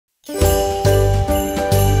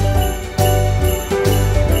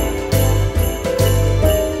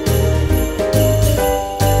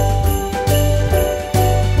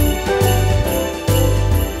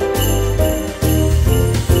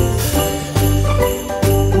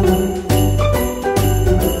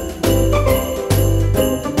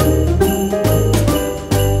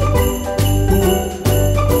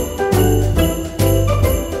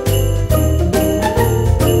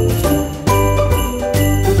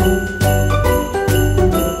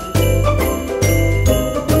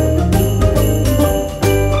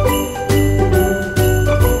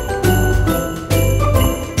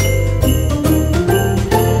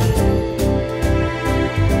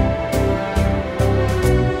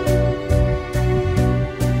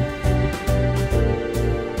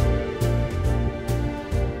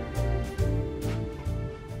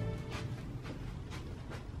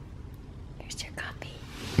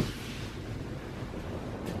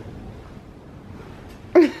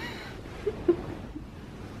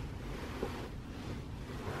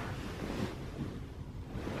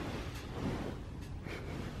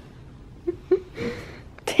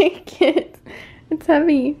take it. It's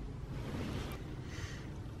heavy.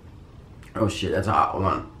 Oh shit, that's hot. Hold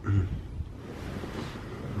on.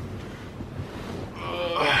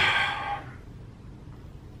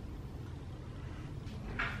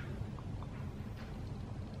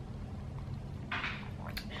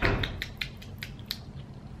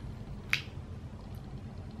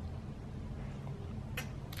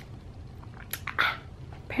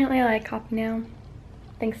 Apparently I like coffee now,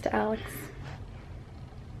 thanks to Alex.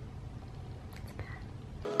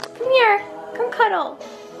 Come here, come cuddle.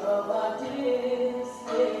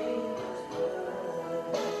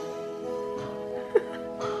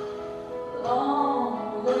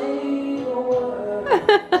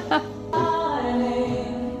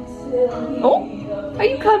 Oh, are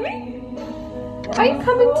you coming? Are you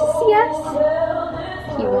coming to see us?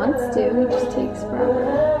 He wants to, he just takes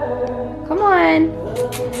forever. Come on.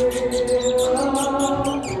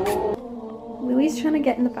 Louis trying to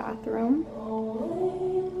get in the bathroom.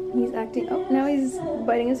 He's acting, oh, now he's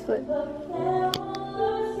biting his foot. I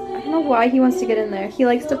don't know why he wants to get in there. He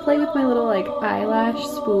likes to play with my little like eyelash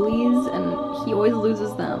spoolies and he always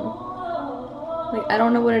loses them. Like, I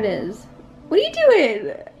don't know what it is. What are you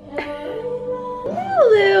doing?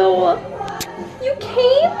 Lulu, you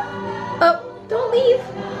came? Oh, don't leave.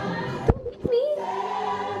 Don't leave me.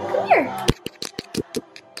 Come here.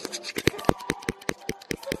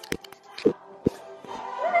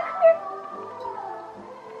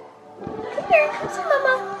 Come here, come see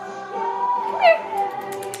Mama. Come here.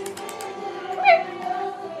 Come here.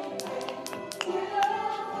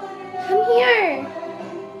 Come here.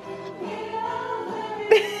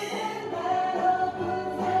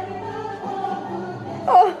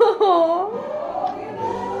 Oh.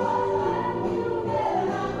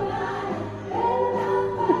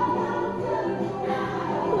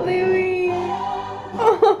 Louis.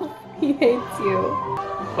 Oh, he hates you.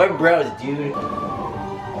 What bros, dude?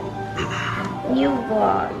 You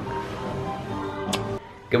vlog.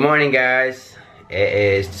 Good morning, guys. It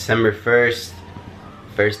is December 1st,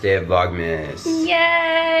 first day of Vlogmas.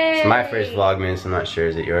 Yay! It's my first Vlogmas. I'm not sure.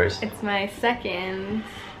 Is it yours? It's my second.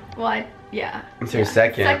 Well, yeah. It's your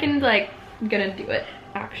second. Second, like, gonna do it.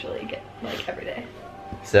 Actually, get like every day.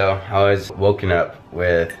 So I was woken up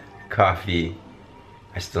with coffee.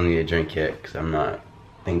 I still need to drink it because I'm not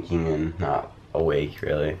thinking and not awake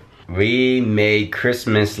really. We made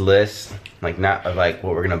Christmas lists, like not of like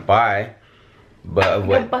what we're gonna buy, but of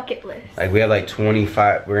what a bucket list. Like we have like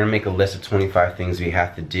 25. We're gonna make a list of 25 things we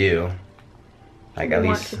have to do. Like at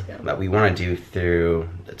least that we want to do through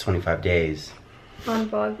the 25 days. On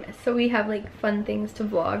Vlogmas. So we have like fun things to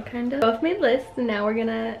vlog kind of. Both made lists and now we're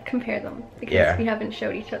gonna compare them because we haven't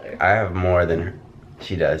showed each other. I have more than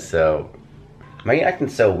she does, so why are you acting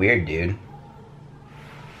so weird, dude?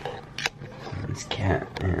 This cat,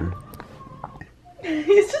 man.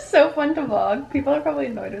 He's just so fun to vlog. People are probably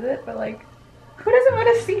annoyed with it, but like, who doesn't want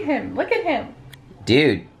to see him? Look at him.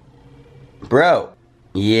 Dude. Bro.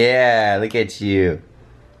 Yeah, look at you.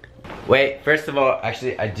 Wait, first of all,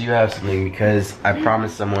 actually, I do have something because I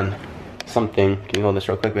promised someone something. Can you hold this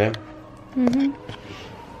real quick, babe? Mm-hmm.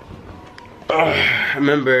 I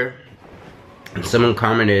remember someone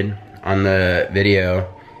commented on the video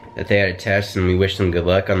that they had a test and we wished them good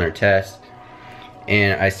luck on their test.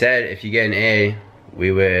 And I said, if you get an A,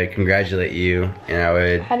 we would congratulate you, and I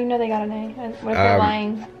would... How do you know they got an A? What if they're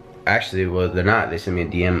lying? Actually, well, they're not. They sent me a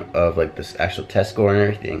DM of like this actual test score and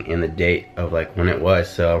everything, and the date of like when it was.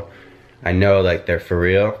 So I know like they're for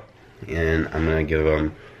real, and I'm gonna give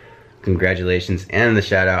them congratulations and the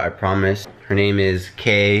shout out, I promise. Her name is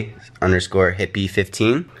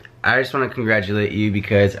K_hippie15. I just want to congratulate you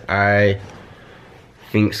because I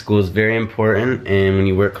think school is very important, and when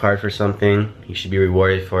you work hard for something, you should be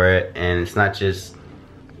rewarded for it. And it's not just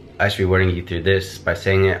us rewarding you through this by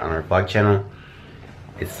saying it on our vlog channel.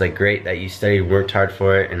 It's like great that you studied, worked hard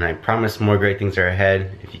for it, and I promise more great things are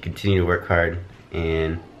ahead if you continue to work hard.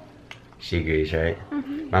 And she agrees, right?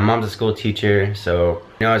 Mm-hmm. My mom's a school teacher, so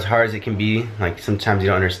you know, as hard as it can be, like sometimes you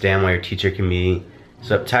don't understand why your teacher can be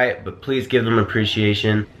so uptight, but please give them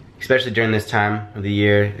appreciation, especially during this time of the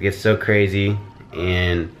year. It gets so crazy,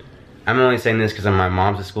 and I'm only saying this because my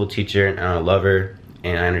mom's a school teacher and I love her,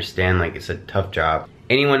 and I understand like it's a tough job.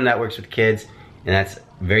 Anyone that works with kids and that's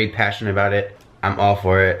very passionate about it, I'm all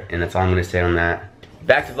for it, and that's all I'm gonna say on that.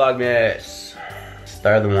 Back to Vlogmas.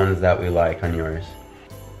 Start the ones that we like on yours.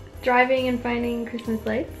 Driving and finding Christmas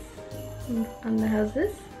lights on the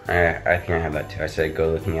houses. I think I have that too. I said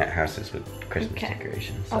go looking at houses with Christmas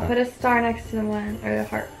decorations. So. I'll put a star next to the one, or the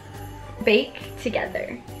heart. Bake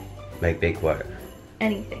together. Like bake what?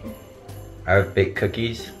 Anything. I would bake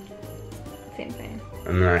cookies. Same thing.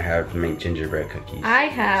 and then I have to make gingerbread cookies. I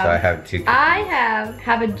have. So I have 2 cookies. I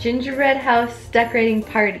have a gingerbread house decorating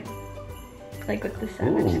party. Like with the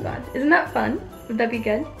Savage Squad. Isn't that fun? Would that be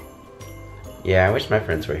good? Yeah, I wish my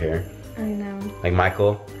friends were here. I know. Like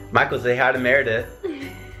Michael. Michael, say hi to Meredith.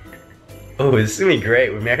 Oh, this is gonna be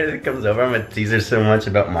great. When Meredith comes over, I'm gonna tease her so much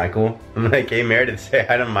about Michael. I'm like, hey Meredith, say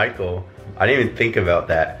hi to Michael. I didn't even think about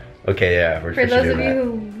that. Okay, yeah, we're For those of you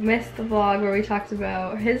who missed the vlog where we talked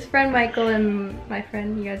about his friend Michael and my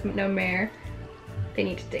friend, you guys know Mare, they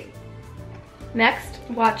need to date. Next,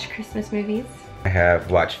 watch Christmas movies. I have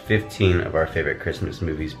watched 15 of our favorite Christmas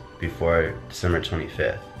movies before December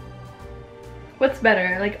 25th. What's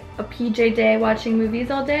better, like a PJ day watching movies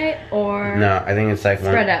all day, or No, I think it's like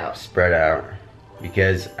spread out? Spread out.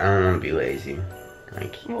 Because I don't want to be lazy.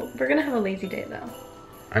 Like, well, we're gonna have a lazy day though.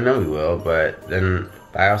 I know we will, but then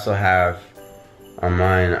I also have, on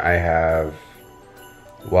mine, I have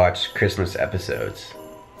watched Christmas episodes.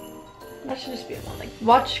 That should just be one, like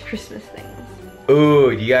watch Christmas things. Ooh,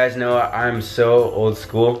 you guys know I'm so old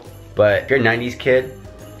school, but if you're a 90s kid,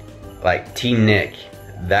 like Teen Nick,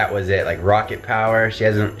 that was it. Like Rocket Power, she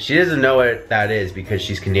doesn't know what that is because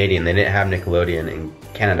she's Canadian. They didn't have Nickelodeon in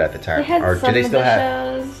Canada at the time. They had or some do they of still the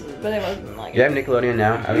have shows, but it wasn't like. Do you have Nickelodeon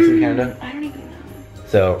now, at least in Canada? I don't even know.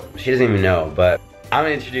 So she doesn't even know, but I'm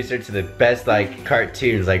gonna introduce her to the best like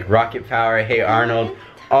cartoons like Rocket Power, Hey Arnold,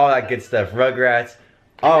 all that good stuff. Rugrats.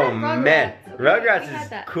 Oh man, Rugrats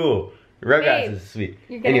is cool. Rugrats is sweet.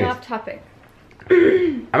 You're getting off topic.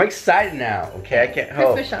 I'm excited now. Okay, I can't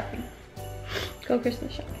help. Christmas shopping. Go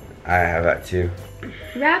Christmas shopping. I have that too.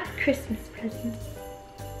 Wrap Christmas presents.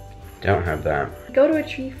 Don't have that. Go to a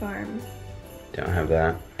tree farm. Don't have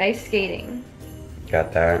that. Ice skating.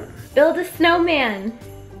 Got that. Build a snowman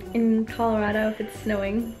in Colorado if it's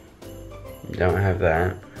snowing. Don't have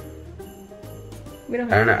that. We don't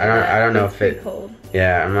have I don't know if it's cold.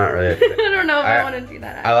 Yeah, I'm not really a I don't know if I want to do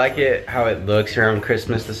that. I like it how it looks around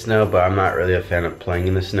Christmas, the snow, but I'm not really a fan of playing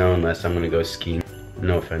in the snow unless I'm gonna go skiing.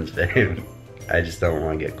 No offense to him. I just don't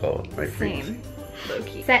want to get cold. Same.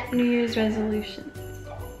 Low-key. Set New Year's resolutions.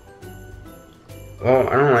 Well,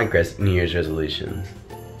 I don't like New Year's resolutions.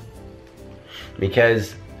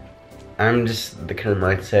 Because I'm just the kind of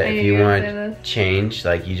mindset if you want to change,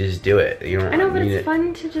 like you just do it. You don't. I know, but it's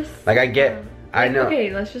fun to just. Like I get. I know.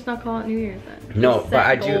 Okay, let's just not call it New Year's then. No, but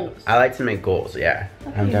I do. I like to make goals. Yeah,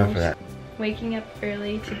 okay, I'm down for that. Waking up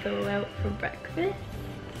early to go out for breakfast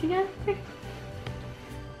together.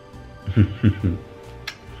 You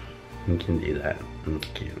can do that. That's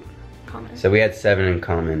cute. Common. So we had 7 in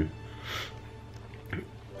common.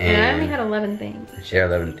 And I only had 11 things. She had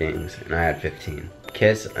 11 things, and I had 15.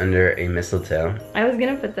 Kiss under a mistletoe. I was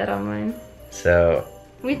gonna put that on mine. So.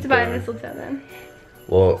 We have to buy a mistletoe then.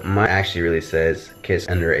 Well, mine actually really says kiss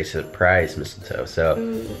under a surprise mistletoe.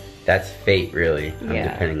 So that's fate, really.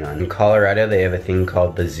 Depending on. In Colorado, they have a thing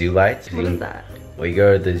called the zoo lights. What is that? Well, you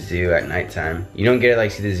go to the zoo at nighttime. You don't get to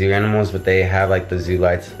like see the zoo animals, but they have like the zoo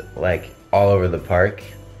lights like all over the park.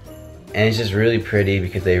 And it's just really pretty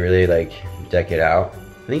because they really like deck it out.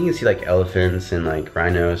 I think you can see like elephants and like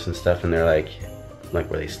rhinos and stuff, and they're like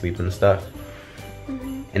where they sleep and stuff.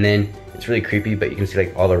 And then it's really creepy, but you can see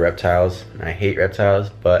like all the reptiles. And I hate reptiles,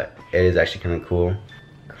 but it is actually kind of cool.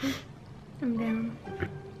 Cool. I'm down.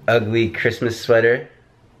 Ugly Christmas sweater.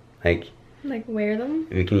 Like wear them?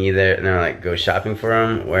 We can either like go shopping for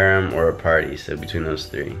them, wear them, or a party. So between those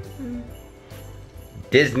 3.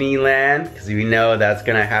 Disneyland, because we know that's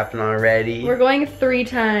gonna happen already. We're going 3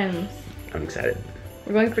 times. I'm excited.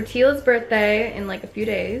 We're going for Tila's birthday in like a few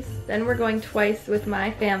days. Then we're going twice with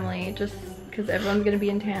my family, just because everyone's gonna be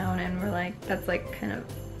in town, and we're like, that's like kind of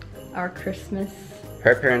our Christmas.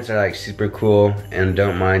 Her parents are like super cool and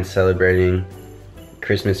don't mind celebrating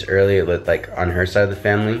Christmas early with like on her side of the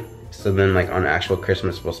family. So then like on actual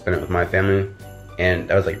Christmas we'll spend it with my family. And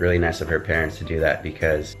that was like really nice of her parents to do that,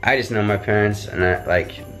 because I just know my parents, and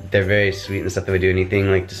they're very sweet and stuff. They would do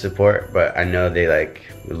anything like to support, but I know they like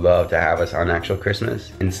would love to have us on actual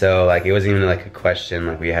Christmas. And so like it wasn't even like a question,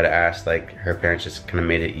 like we had to ask. Like her parents just kind of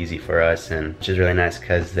made it easy for us, and which is really nice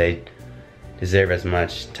because they deserve as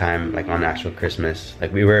much time like on actual Christmas.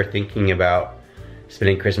 Like we were thinking about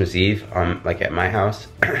spending Christmas Eve like at my house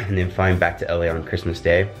and then flying back to LA on Christmas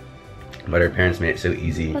Day. But her parents made it so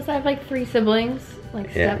easy. Plus I have like 3 siblings,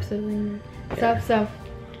 like step siblings, stuff, so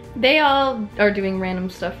they all are doing random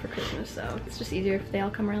stuff for Christmas, so it's just easier if they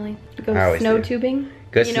all come early. Go snow tubing.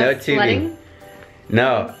 Go snow tubing.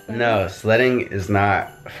 No, sledding is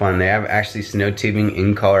not fun. They have actually snow tubing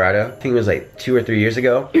in Colorado. I think it was like 2 or 3 years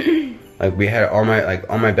ago. Like we had all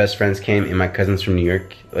my best friends came, and my cousins from New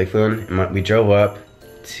York like flew in. And we drove up,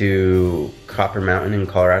 to Copper Mountain in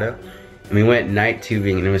Colorado. And we went night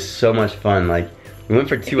tubing and it was so much fun. Like, we went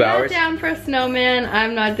for 2 hours. If you're not down for a snowman,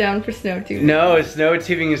 I'm not down for snow tubing. No, snow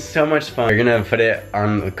tubing is so much fun. We're gonna put it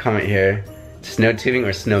on the comment here. Snow tubing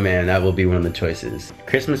or snowman, that will be one of the choices.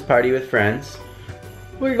 Christmas party with friends.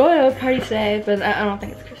 We're going to a party today, but I don't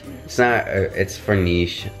think it's Christmas. It's not, it's for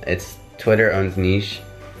niche. It's, Twitter owns niche.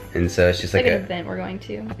 And so it's just like an event we're going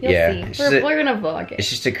to. You'll yeah, see. We're gonna vlog it. It's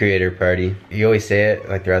just a creator party. You always say it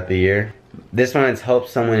like throughout the year. This one is help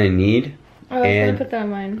someone in need. Oh, I was gonna put that on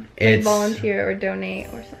mine. Like volunteer or donate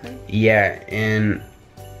or something. Yeah, and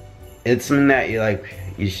it's something that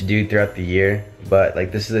you should do throughout the year. But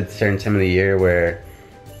like this is a certain time of the year where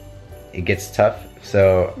it gets tough.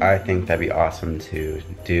 So I think that'd be awesome to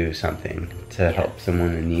do something to help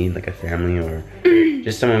someone in need, like a family or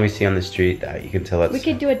just someone we see on the street that you can tell us. We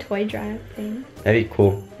could do a toy drive thing. That'd be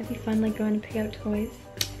cool. That'd be fun, like going to pick out toys.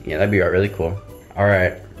 Yeah, that'd be really cool. All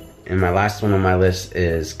right, and my last one on my list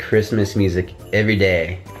is Christmas music every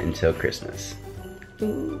day until Christmas.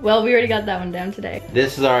 Ooh, well, we already got that one down today.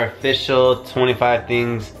 This is our official 25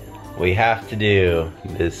 things we have to do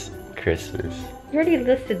this Christmas. You already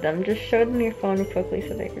listed them. Just show them your phone quickly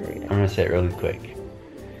so they can read it. I'm gonna say it really quick.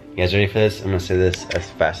 You guys ready for this? I'm gonna say this as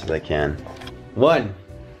fast as I can. 1.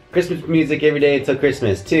 Christmas music every day until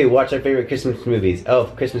Christmas. 2. Watch our favorite Christmas movies.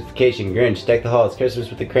 Elf, Christmas Vacation, Grinch, Deck the Halls, Christmas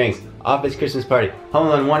with the Cranks, Office Christmas Party, Home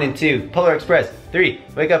Alone 1 and 2, Polar Express. 3.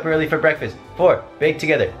 Wake up early for breakfast. 4. Bake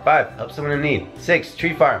together. 5. Help someone in need. 6.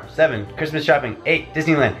 Tree Farm. 7. Christmas shopping. 8.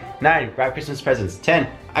 Disneyland. 9. Wrap Christmas presents. 10.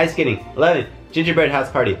 Ice skating. 11. Gingerbread house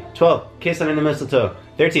party. 12. Kiss under the mistletoe.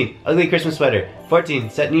 13. Ugly Christmas sweater. 14.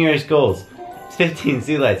 Set New Year's goals. 15.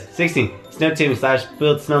 Zoo lights. 16. Snow tubing /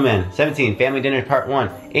 build snowman. 17. Family dinners part 1.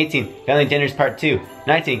 18. Family dinners part 2.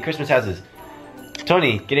 19. Christmas houses.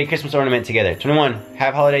 20. Get a Christmas ornament together. 21.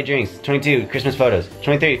 Have holiday drinks. 22. Christmas photos.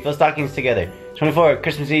 23. Fill stockings together. 24.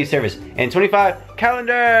 Christmas Eve service. And 25.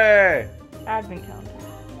 Calendar! Advent calendar.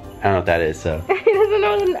 I don't know what that is, so. He doesn't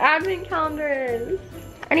know what an advent calendar is.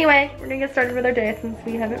 Anyway, we're gonna get started with our day since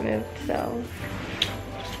we haven't moved, so.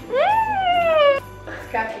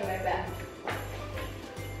 Scratching my back.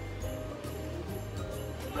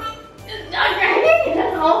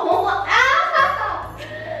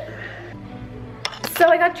 So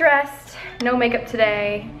I got dressed, no makeup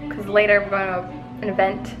today, because later we're going to an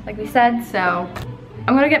event, like we said, so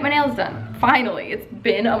I'm gonna get my nails done. Finally, it's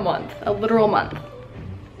been a month, a literal month.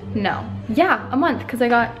 No, yeah, a month, because I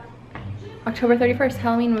got October 31st,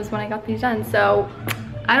 Halloween was when I got these done, so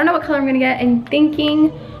I don't know what color I'm gonna get. I'm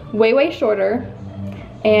thinking way shorter,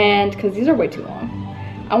 and because these are way too long.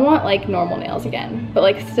 I want like normal nails again, but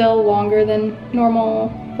like still longer than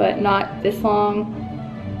normal, but not this long,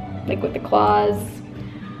 like with the claws.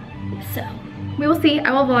 So we will see.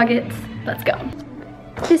 I will vlog it. Let's go.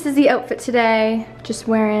 This is the outfit today. Just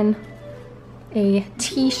wearing a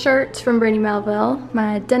t-shirt from Brandy Melville,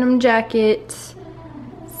 my denim jacket,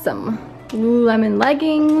 some Lululemon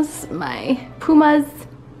leggings, my Pumas,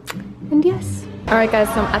 and yes. Alright guys,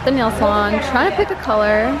 so I'm at the nail salon trying to pick a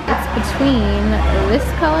color. It's between this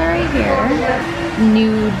color right here,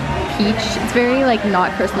 nude peach. It's very like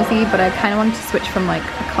not Christmassy, but I kind of wanted to switch from like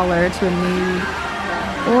a color to a nude.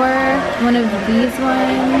 Or one of these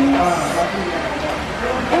ones.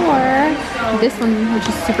 Or this one, which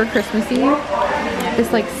is super Christmassy.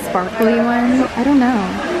 This like sparkly one. I don't know.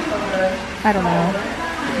 I don't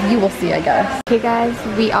know. You will see, I guess. Okay guys,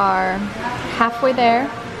 we are halfway there.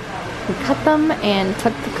 We cut them and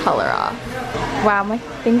took the color off. Wow, my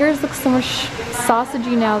fingers look so much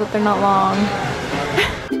sausagey now that they're not long.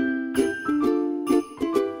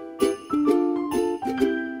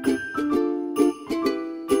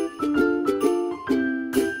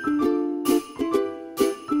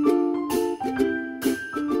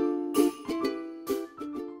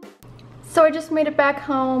 So I just made it back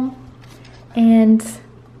home, and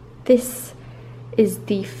this is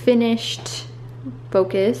the finished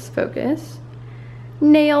focus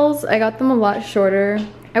nails. I got them a lot shorter.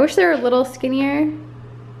 I wish they were a little skinnier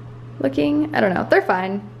looking. I don't know, they're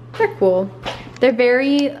fine, they're cool. They're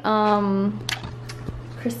very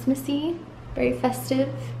Christmassy, very festive.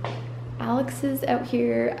 Alex is out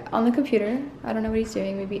here on the computer. I don't know what he's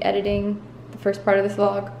doing, maybe editing the first part of this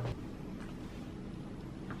vlog.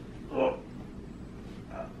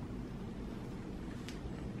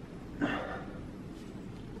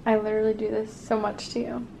 I literally do this so much to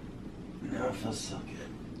you. No, it feels so good.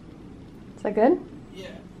 Is that good? Yeah.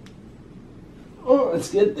 Oh, that's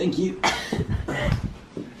good, thank you.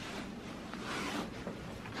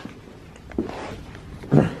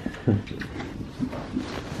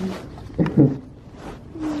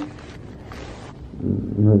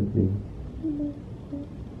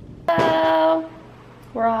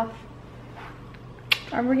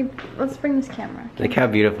 Let's bring this camera. Look how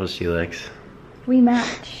beautiful she looks. We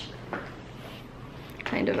match.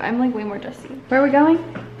 Kind of. I'm like way more dressy. Where are we going?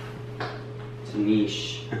 It's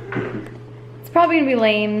niche. It's probably gonna be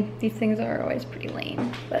lame. These things are always pretty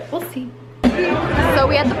lame, but we'll see. So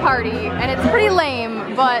we had the party, and it's pretty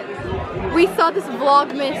lame, but we saw this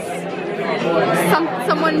Vlogmas.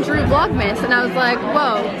 Someone drew Vlogmas, and I was like,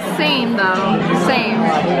 whoa, same though, same.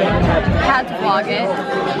 Had to vlog it.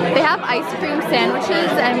 They have ice cream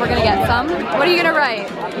sandwiches, and we're gonna get some. What are you gonna write?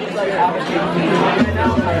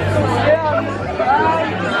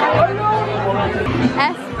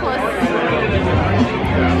 S plus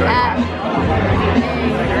F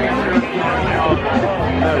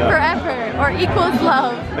forever, or equals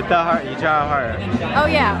love. With the heart, you draw a heart. Oh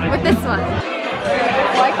yeah, with this one.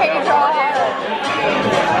 Why can't you draw a heart?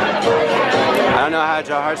 I don't know how to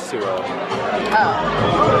draw hearts too well. Oh.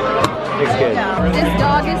 Looks good. This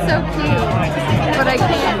dog is so cute, but I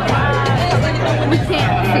can't. We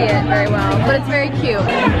can't see it very well, but it's very cute.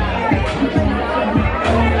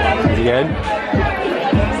 Is it good?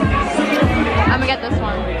 I'm gonna get this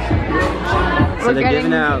one. So they're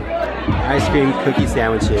giving out ice cream cookie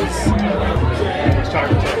sandwiches.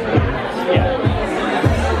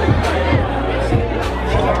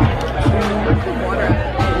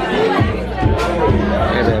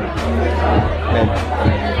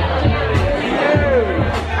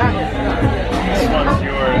 This one's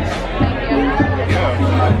yours.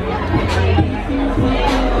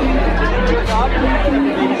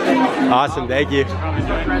 Awesome, thank you.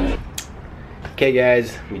 Okay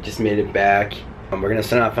guys, we just made it back. We're gonna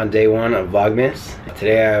start off on day one of Vlogmas.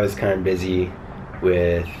 Today I was kind of busy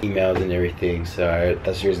with emails and everything, so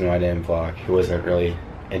that's the reason why I didn't vlog. It wasn't really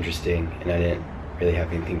interesting and I didn't really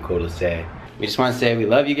have anything cool to say. We just want to say we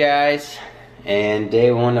love you guys, and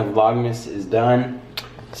day one of Vlogmas is done.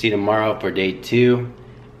 See you tomorrow for day two,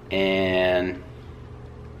 and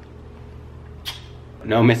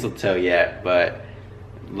no mistletoe yet, but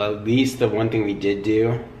at least the one thing we did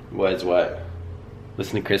do was what?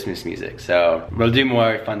 Listen to Christmas music. So we'll do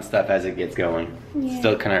more fun stuff as it gets going. Yeah.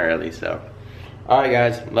 Still kind of early, so. All right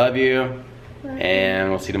guys, love you, and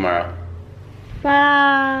we'll see you tomorrow.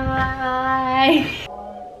 Bye.